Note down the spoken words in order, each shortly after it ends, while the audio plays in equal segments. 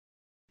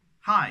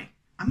Hi.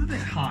 I'm a bit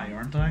high,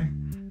 aren't I?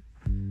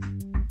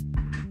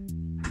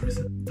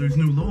 There's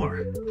no lower.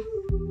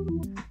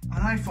 And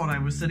I thought I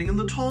was sitting in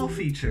the tall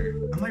feature.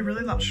 Am I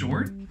really that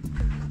short?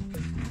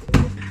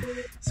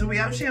 So we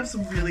actually have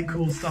some really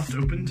cool stuff to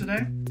open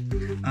today.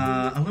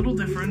 A little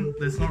different.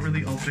 It's not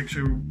really object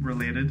show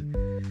related.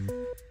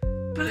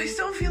 But I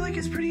still feel like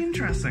it's pretty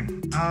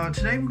interesting.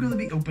 Today we're going to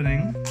be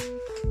opening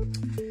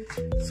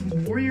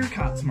some Warrior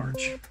Cats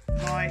merch.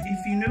 Now,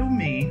 if you know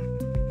me,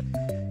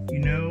 you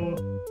know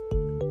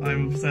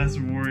I'm obsessed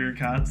with Warrior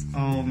Cats.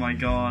 Oh my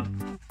god.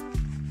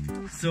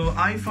 So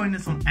I found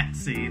this on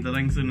Etsy, the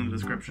link's in the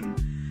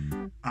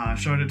description.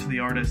 Shout out to the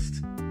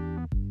artist.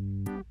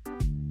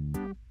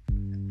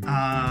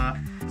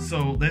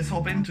 So let's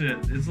hop into it.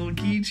 It's little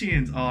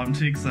keychains. Oh, I'm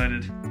too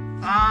excited.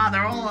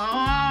 They're all,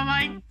 oh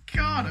my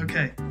god,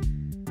 okay.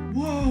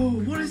 Whoa,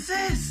 what is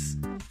this?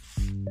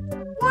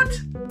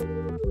 What?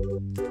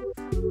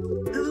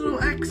 A little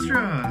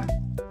extra.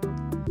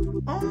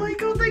 Oh my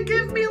god, they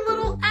give me a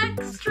little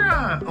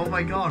extra. Oh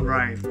my god,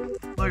 right.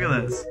 Look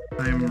at this.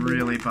 I am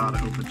really bad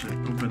at opening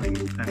anything.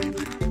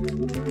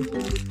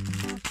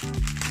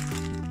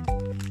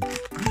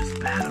 I'm just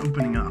bad at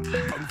opening up.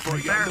 My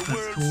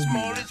therapist told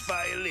me this.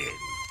 Right,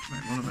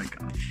 what have I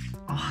got?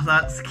 Oh,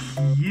 that's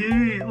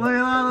cute. Look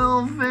at that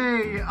little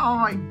thing. Oh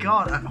my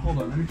god. Hold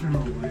on, let me turn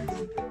on the lights.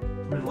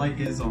 The light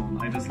is on.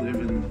 I just live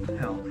in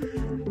hell.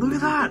 Look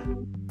at that.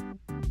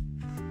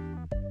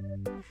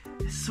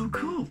 It's so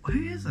cool.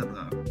 Who is it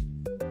though?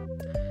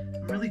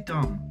 I'm really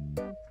dumb.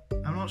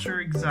 I'm not sure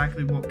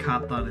exactly what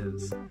cat that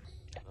is.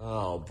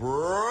 Oh,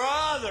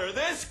 brother,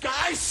 this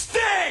guy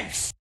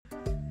stinks!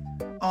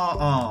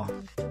 Oh.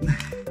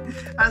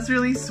 That's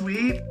really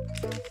sweet.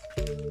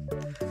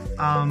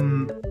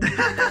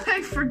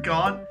 I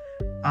forgot.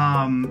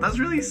 That's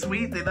really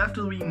sweet. They left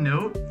a wee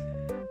note.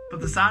 But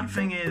the sad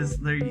thing is,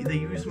 they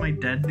used my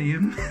dead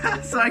name,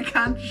 so I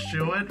can't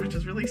show it, which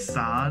is really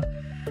sad.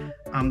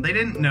 They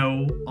didn't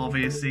know,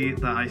 obviously,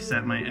 that I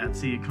set my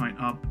Etsy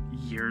account up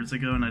years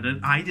ago, and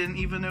I didn't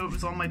even know it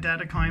was on my dead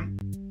account,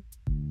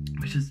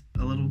 which is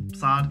a little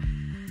sad.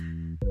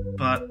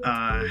 But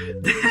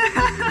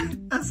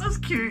that's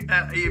just cute.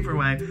 Either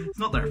way, it's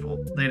not their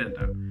fault. They didn't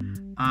know.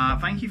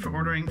 Thank you for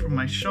ordering from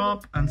my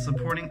shop and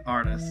supporting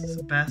artists.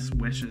 Best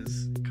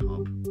wishes,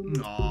 Cobb.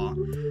 Aw,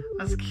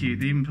 that's cute.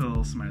 They even put a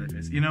little smiley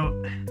face. You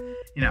know,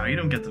 you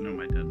don't get to know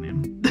my dead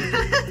name.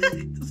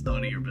 It's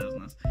none of your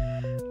business.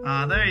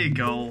 There you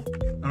go.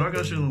 I'm not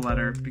gonna show the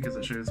letter because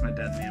it shows my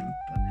dead name.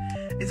 But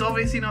it's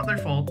obviously not their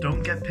fault.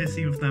 Don't get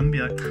pissy with them. Be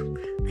like,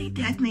 they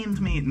dead named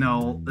me.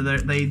 No,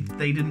 they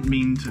didn't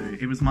mean to.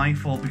 It was my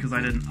fault because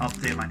I didn't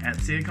update my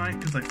Etsy account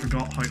because I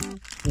forgot how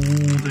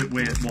old it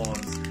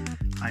was.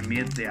 I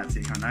made the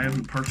Etsy account. I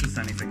haven't purchased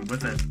anything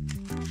with it.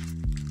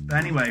 But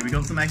anyway, we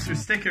got some extra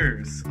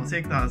stickers. I'll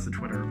take that as a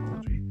Twitter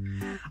apology.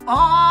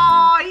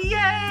 Oh,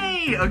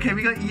 yay! Okay,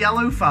 we got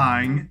Yellow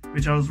Fang,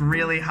 which I was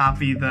really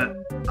happy that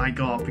I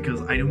got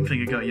because I don't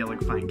think I got a Yellow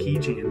Fang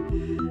keychain.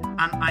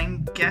 And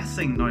I'm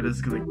guessing now this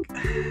is gonna.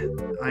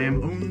 I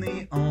haven't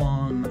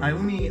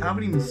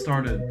even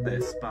started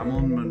this, but I'm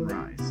on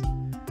Moonrise.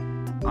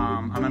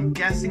 And I'm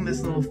guessing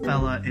this little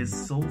fella is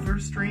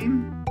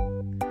Silverstream.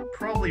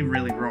 Probably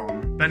really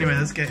wrong. But anyway,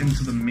 let's get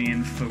into the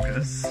main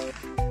focus.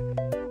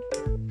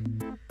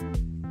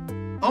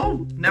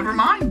 Oh, never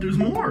mind. There's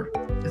more.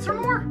 Is there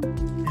more?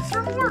 Is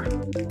there more?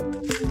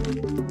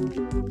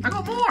 I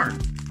got more.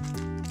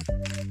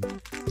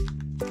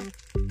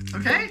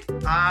 Okay.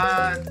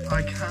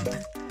 I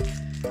can't.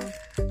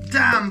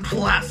 Damn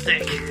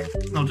plastic.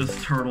 It's not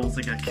just turtles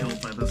that get killed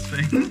by this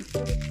thing.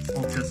 It's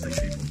autistic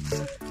people.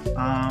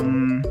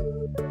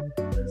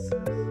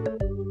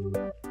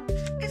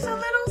 It's a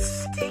little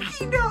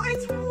sticky note.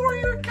 It's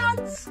Warrior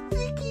Cat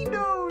sticky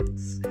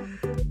notes.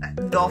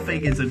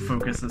 Nothing is in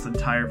focus this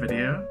entire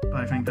video, but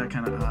I think that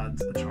kind of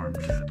adds a charm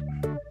to it.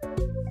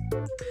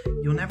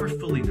 You'll never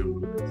fully know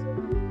what it is.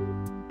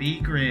 Be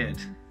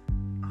great.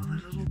 Oh,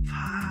 the little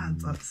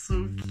pads. That's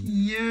so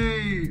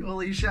cute.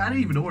 Holy shit, I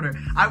didn't even order.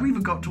 I haven't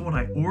even got to what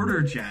I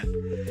ordered yet.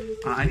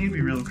 I need to be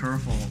real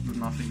careful that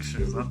nothing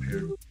shows up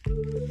here.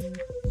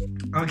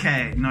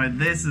 Okay, now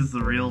this is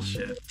the real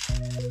shit.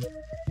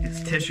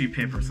 It's tissue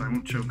paper, so I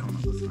won't choke on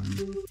it this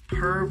time.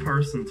 Per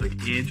person took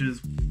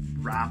ages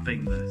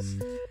wrapping this.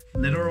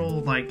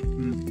 Literal, like,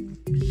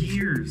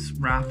 years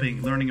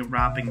wrapping, learning a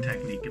wrapping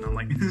technique, and I'm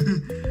like,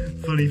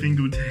 funny thing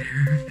to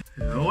tear.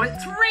 Oh,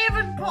 it's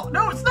Ravenpaw!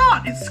 No, it's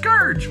not! It's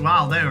Scourge!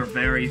 Wow, they are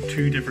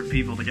two different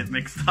people to get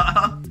mixed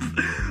up.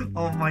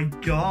 Oh my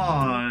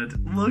god.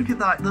 Look at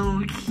that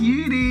little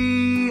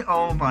cutie!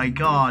 Oh my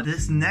god.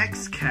 This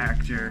next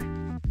character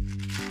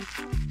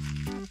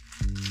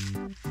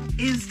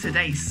is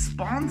today's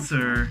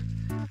sponsor,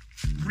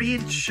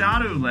 Raid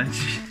Shadow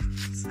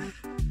Legends.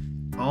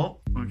 Oh,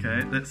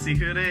 okay, let's see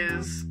who it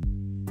is.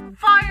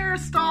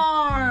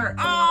 Firestar!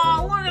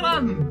 Oh, look at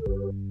him!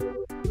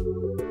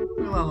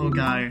 Look at that little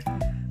guy.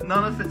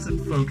 None of it's in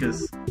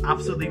focus.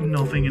 Absolutely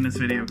nothing in this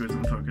video goes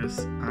in focus,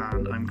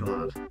 and I'm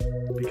glad.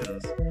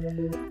 Because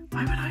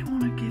why would I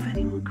want to give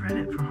anyone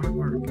credit for hard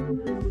work?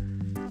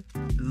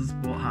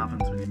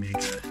 happens when you make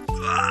it.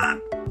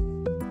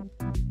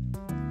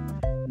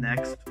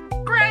 Next,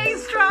 Grey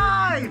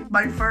Stripe!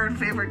 My third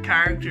favorite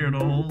character in the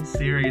whole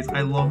series.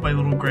 I love my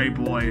little grey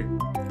boy.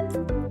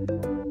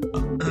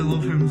 I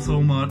love him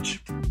so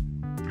much.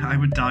 I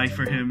would die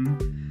for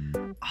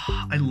him.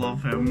 I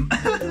love him.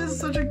 This is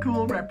such a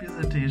cool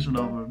representation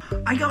of him.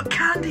 I got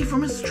candy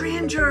from a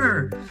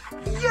stranger!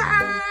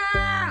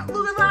 Yeah!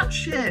 Look at that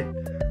shit!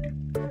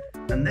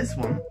 And this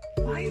one,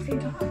 why have you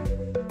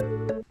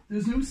died?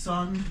 There's no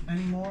sun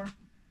anymore.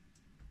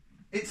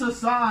 It's a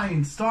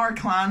sign! Star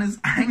Clan is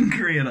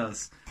angry at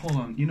us. Hold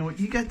on, you know what?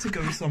 You get to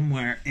go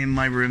somewhere in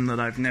my room that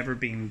I've never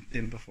been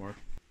in before.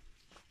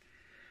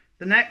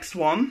 The next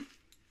one.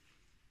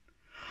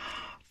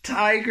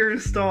 Tiger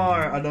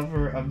Star!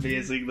 Another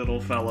amazing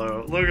little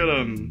fellow. Look at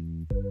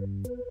him.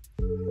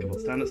 Come on,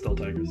 stand it still,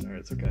 Tiger Star.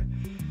 It's okay.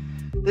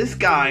 This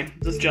guy,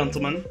 this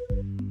gentleman,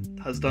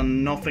 has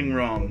done nothing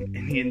wrong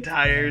in the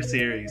entire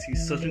series.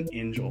 He's such an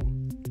angel.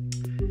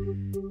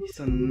 He's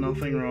done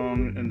nothing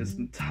wrong in his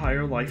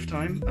entire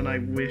lifetime, and I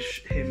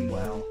wish him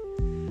well.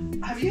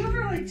 Have you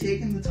ever, like,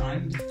 taken the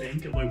time to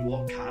think about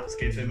what cats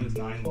gave him his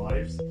 9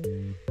 lives?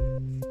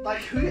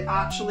 Like, who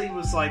actually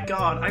was like,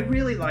 God, I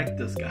really like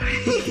this guy.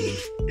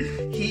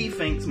 He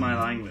thinks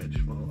my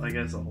language. Well, I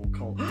guess a whole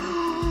cult.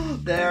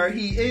 There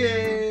he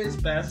is!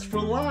 Best for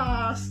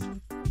last!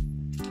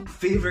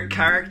 Favorite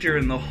character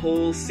in the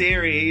whole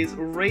series,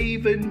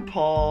 Ravenpaw.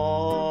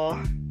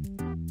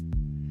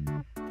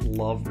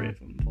 Love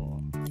Ravenpaw.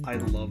 I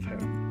love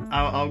him.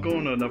 I'll go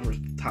on another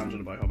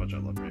tangent about how much I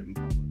love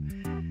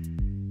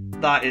Ravenpaw.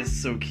 But that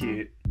is so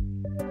cute.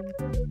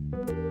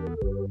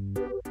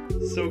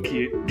 So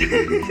cute.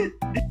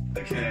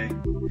 Okay,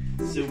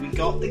 so we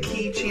got the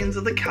keychains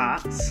of the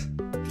cats.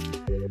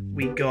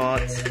 We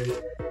got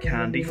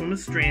candy from a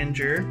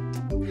stranger.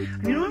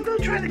 And you know, I'm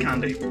gonna try the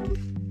candy.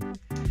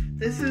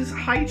 This is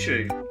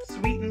Haichu,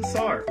 sweet and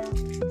sour.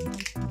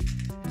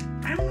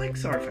 I don't like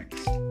sour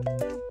things.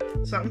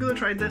 So I'm gonna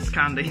try this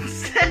candy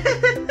instead,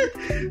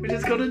 which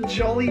is called a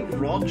Jolly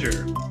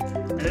Roger.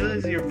 I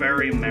know you're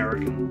very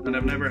American, and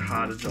I've never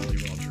had a Jolly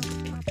Roger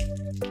before.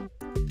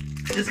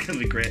 This is gonna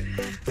be great.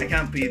 I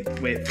can't wait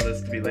for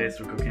this to be laced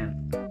with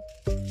cocaine.